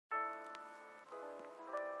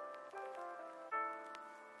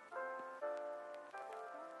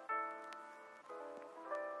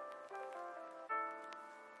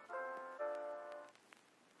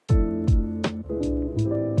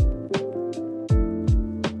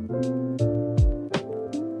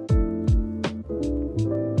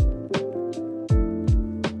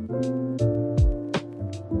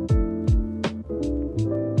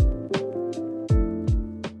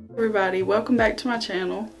everybody, welcome back to my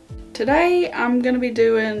channel. Today I'm going to be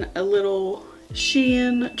doing a little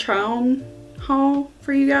Shein try-on haul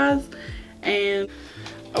for you guys, and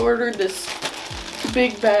I ordered this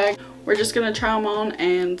big bag. We're just going to try them on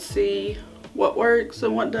and see what works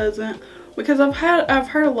and what doesn't, because I've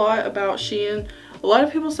heard a lot about Shein. A lot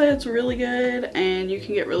of people say it's really good and you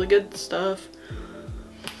can get really good stuff,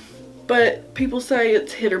 but people say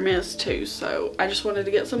it's hit or miss too, so I just wanted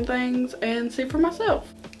to get some things and see for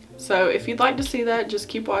myself. So if you'd like to see that, just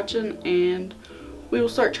keep watching and we will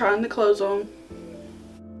start trying the clothes on.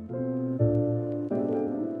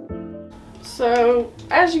 So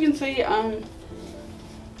as you can see, I'm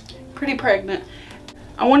pretty pregnant.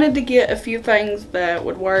 I wanted to get a few things that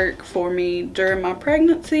would work for me during my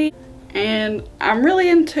pregnancy, and I'm really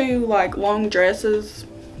into like long dresses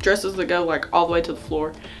that go like all the way to the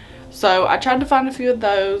floor. So I tried to find a few of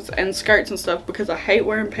those and skirts and stuff because I hate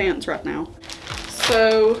wearing pants right now.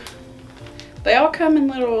 So they all come in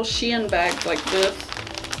little Shein bags like this,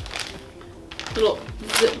 little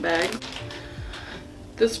zip bags.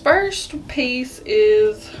 This first piece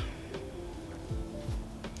is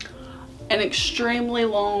an extremely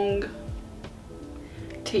long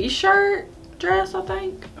t-shirt dress, I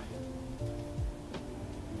think.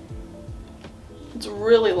 It's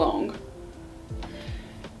really long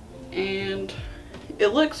and it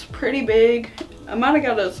looks pretty big. I might have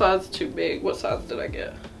got a size too big. What size did I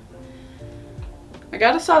get? I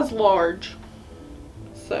got a size large,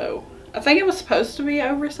 so I think it was supposed to be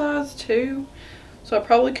oversized too, so I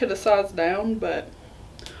probably could have sized down, but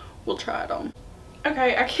we'll try it on.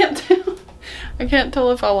 Okay, I can't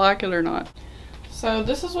tell if I like it or not. So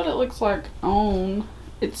this is what it looks like on.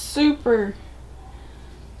 It's super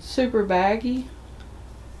baggy,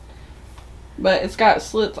 but it's got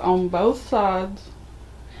slits on both sides.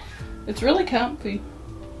 It's really comfy.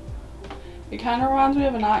 It kind of reminds me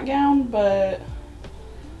of a nightgown, but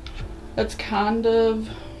that's kind of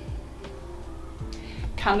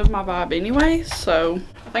my vibe anyway, so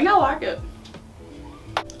I think I like it.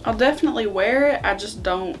 I'll definitely wear it. I just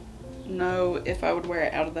don't know if I would wear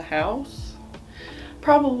it out of the house.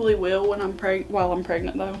 Probably will when while I'm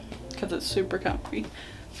pregnant though, because it's super comfy.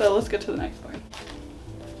 So let's get to the next thing.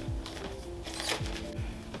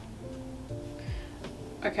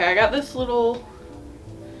 Okay, I got this little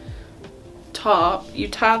top. You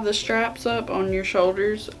tie the straps up on your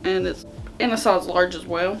shoulders, and it's in a size large as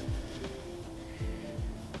well.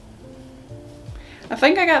 I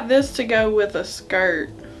think I got this to go with a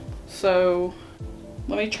skirt, so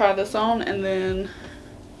let me try this on and then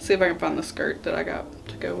see if I can find the skirt that I got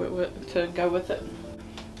to go with it.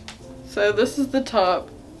 So this is the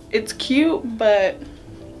top. It's cute, but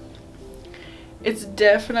it's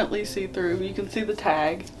definitely see-through. You can see the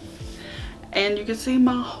tag and you can see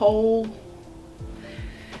my whole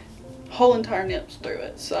entire nips through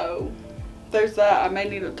it, so there's that. I may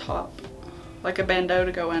need a top, like a bandeau,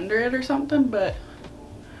 to go under it or something, but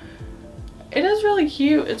it is really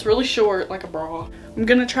cute. It's really short, like a bra. I'm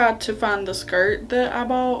gonna try to find the skirt that I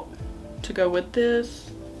bought to go with this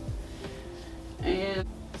and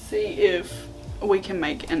see if we can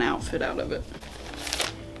make an outfit out of it.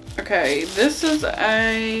 Okay, this is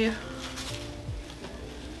a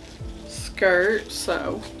skirt,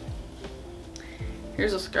 so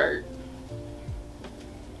here's a skirt.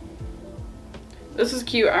 This is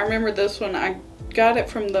cute. I remember this one. I got it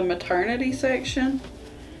from the maternity section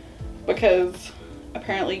because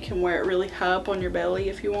apparently you can wear it really high up on your belly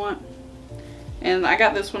if you want. And I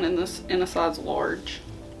got this one in a size large.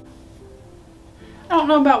 I don't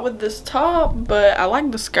know about with this top, but I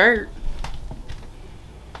like the skirt.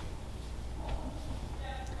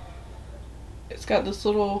 It's got this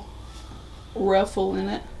little ruffle in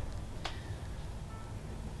it.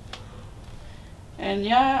 And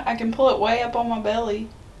yeah, I can pull it way up on my belly.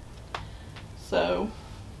 So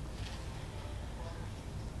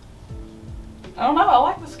I don't know, I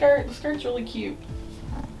like the skirt. The skirt's really cute.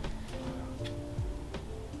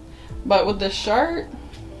 But with this shirt,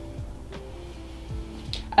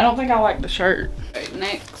 I don't think I like the shirt. Okay,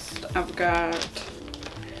 next I've got,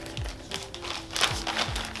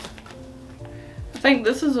 I think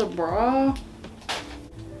this is a bra.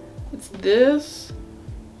 It's this.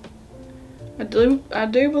 I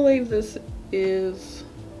do believe this is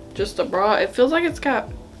just a bra. It feels like it's got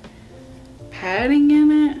padding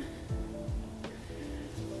in it,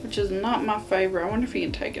 which is not my favorite. I wonder if you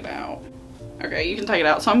can take it out. Okay, you can take it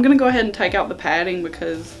out. So I'm gonna go ahead and take out the padding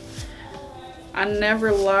because I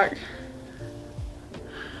never like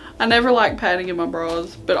padding in my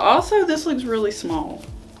bras. But also this looks really small.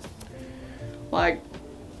 Like,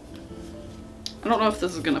 I don't know if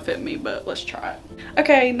this is gonna fit me, but let's try it.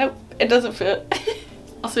 Okay, nope, It doesn't fit.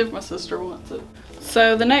 I'll see if my sister wants it.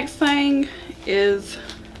 So the next thing is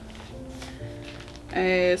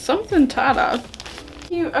something tie-dye.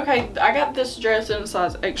 Okay, I got this dress in a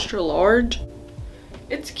size extra large.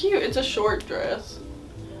 It's cute. It's a short dress.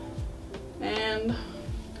 And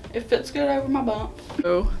it fits good over my bump.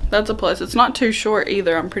 So that's a plus. It's not too short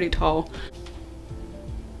either. I'm pretty tall.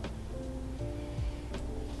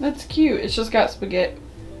 That's cute. It's just got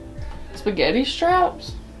spaghetti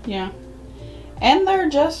straps. Yeah. And they're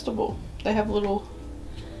adjustable. They have little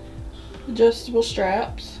adjustable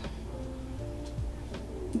straps.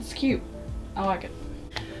 It's cute. I like it.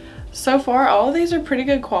 So far, all of these are pretty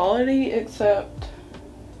good quality, except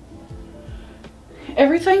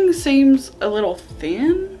everything seems a little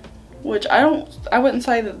thin, which I wouldn't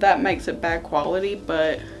say that makes it bad quality,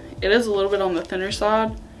 but it is a little bit on the thinner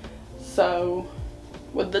side. So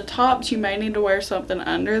with the tops, you may need to wear something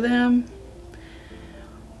under them.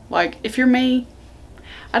 Like if you're me,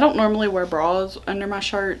 I don't normally wear bras under my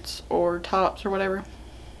shirts or tops or whatever.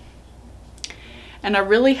 And I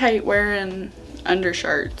really hate wearing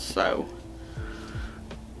undershirts, so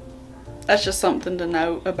that's just something to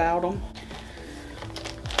note about them.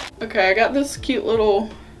 Okay, I got this cute little,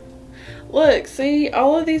 look, see,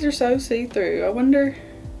 all of these are so see-through. I wonder,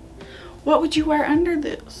 what would you wear under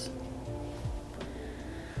this?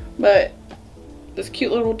 But this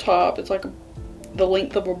cute little top, it's like the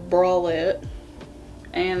length of a bralette.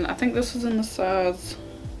 And I think this is in the size,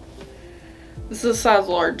 this is a size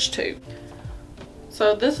large too.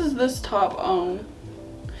 So this is this top on.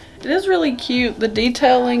 It is really cute. The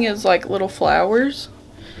detailing is like little flowers.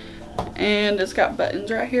 And it's got buttons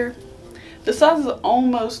right here. The size is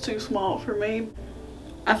almost too small for me.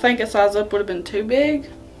 I think a size up would have been too big.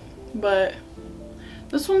 But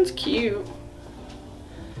this one's cute.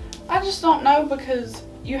 I just don't know, because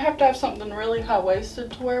you have to have something really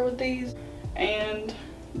high-waisted to wear with these. And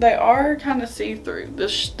they are kind of see-through.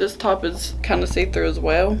 This top is kind of see-through as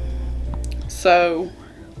well. So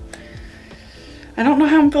I don't know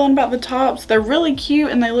how I'm feeling about the tops. They're really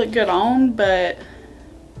cute and they look good on, but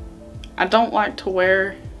I don't like to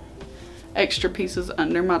wear extra pieces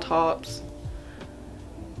under my tops.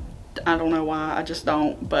 I don't know why, I just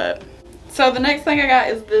don't. But so the next thing I got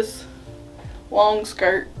is this long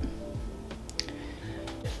skirt.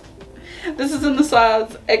 This is in the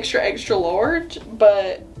size extra large,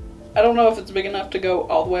 but I don't know if it's big enough to go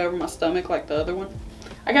all the way over my stomach like the other one.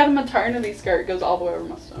 I got a maternity skirt, goes all the way over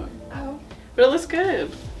my stomach. Oh. But it looks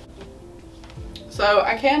good. So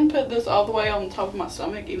I can put this all the way on the top of my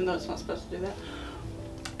stomach, even though it's not supposed to do that.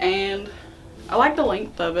 And I like the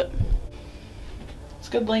length of it. It's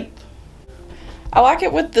good length. I like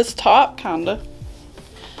it with this top, kinda.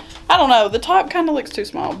 I don't know, the top kinda looks too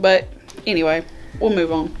small, but anyway, we'll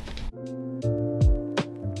move on.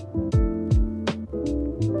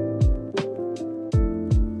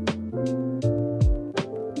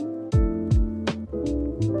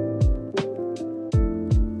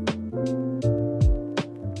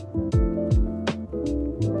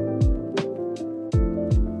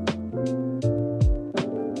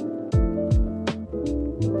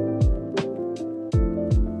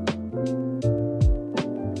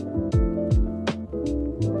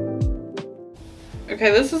 Okay,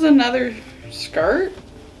 this is another skirt.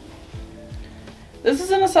 This is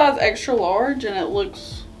in a size extra large and it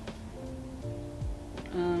looks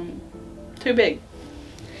too big.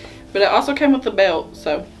 But it also came with the belt,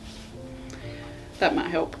 so that might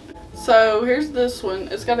help. So here's this one.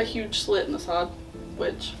 It's got a huge slit in the side,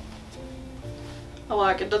 which I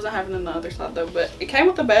like. It doesn't have it in the other side though, but it came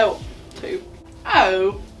with the belt too.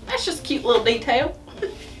 Oh, that's just a cute little detail.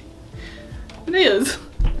 It is.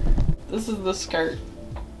 This is the skirt.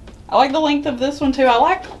 I like the length of this one too. I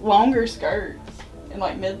like longer skirts and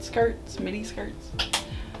like midi skirts.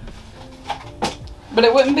 But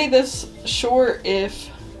it wouldn't be this short if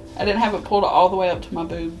I didn't have it pulled all the way up to my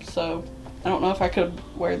boobs. So I don't know if I could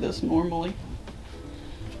wear this normally.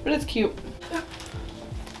 But it's cute.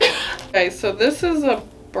 Okay, so this is a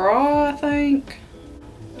bra, I think.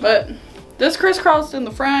 But this crisscrossed in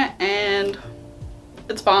the front and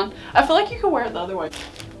it's fine. I feel like you could wear it the other way.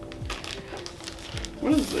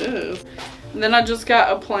 What is this? And then I just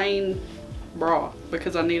got a plain bra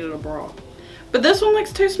because I needed a bra. But this one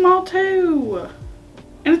looks too small too.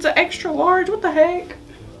 And it's an extra large. What the heck?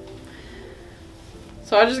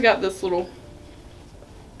 So I just got this little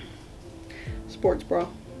sports bra.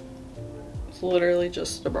 It's literally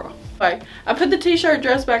just a bra. Okay, I put the t-shirt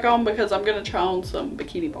dress back on because I'm going to try on some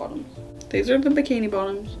bikini bottoms. These are the bikini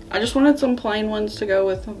bottoms. I just wanted some plain ones to go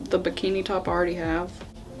with the bikini top I already have.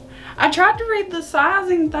 I tried to read the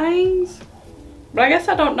sizing things But I guess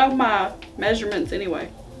I don't know my measurements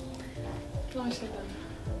anyway. Let me see them.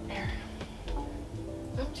 There.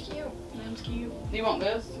 That's cute. That's cute. Do you want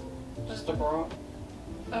this? Just a bra?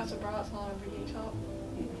 That's a bra, it's not a bikini top.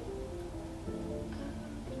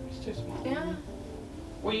 It's too small. Yeah.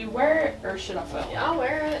 Will you wear it or should I film? Yeah, I'll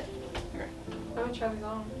wear it. Okay. Let me try these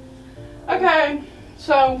on. Okay,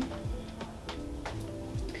 so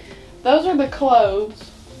those are the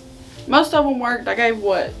clothes. Most of them worked. I gave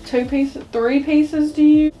what, 2 pieces, 3 pieces to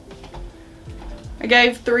you? I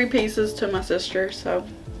gave 3 pieces to my sister, so,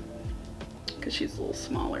 because she's a little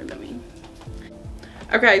smaller than me.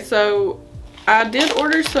 Okay, so I did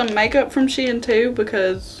order some makeup from Shein too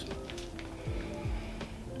because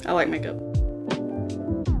I like makeup.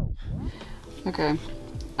 Okay,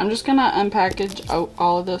 I'm just gonna unpackage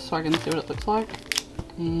all of this so I can see what it looks like.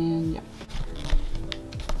 And yeah.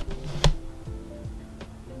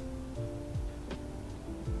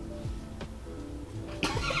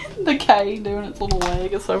 The K doing its little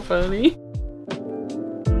leg is so funny.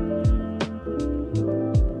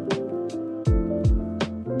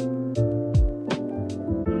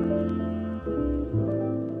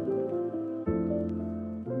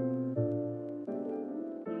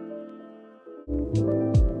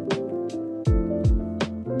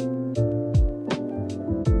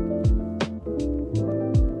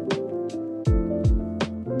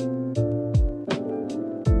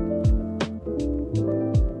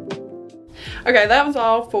 Okay, that was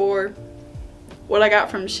all for what I got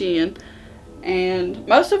from Shein, and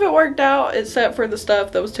most of it worked out except for the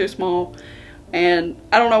stuff that was too small, and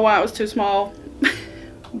I don't know why it was too small,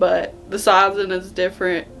 but the sizing is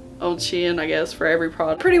different on Shein, I guess, for every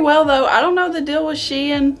product. Pretty well though. I don't know the deal with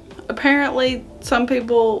Shein. Apparently some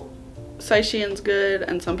people say Shein's good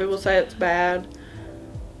and some people say it's bad.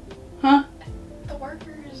 Huh? The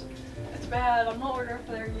workers, it's bad. I'm not ordering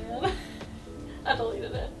for there again. I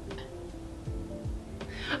deleted it.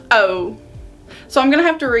 Oh, so I'm gonna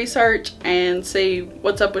have to research and see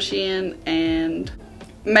what's up with Shein and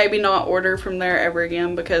maybe not order from there ever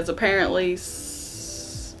again, because apparently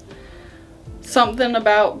something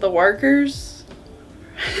about the workers,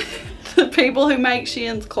 the people who make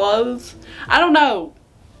Shein's clothes, I don't know.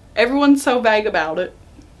 Everyone's so vague about it.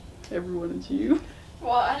 Everyone is you.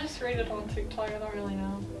 Well, I just read it on TikTok. I don't really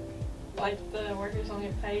know. Like, the workers don't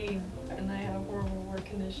get paid and they have horrible work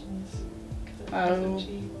conditions. Oh.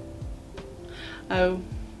 Cheap. Oh.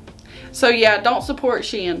 So yeah, don't support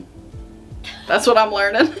Shein. That's what I'm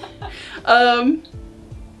learning.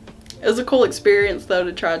 It was a cool experience though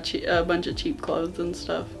to try a bunch of cheap clothes and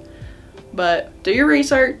stuff. But do your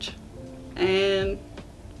research and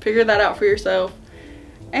figure that out for yourself.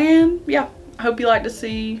 And yeah, I hope you like to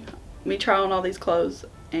see me try on all these clothes.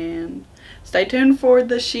 And stay tuned for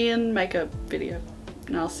the Shein makeup video.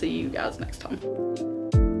 And I'll see you guys next time.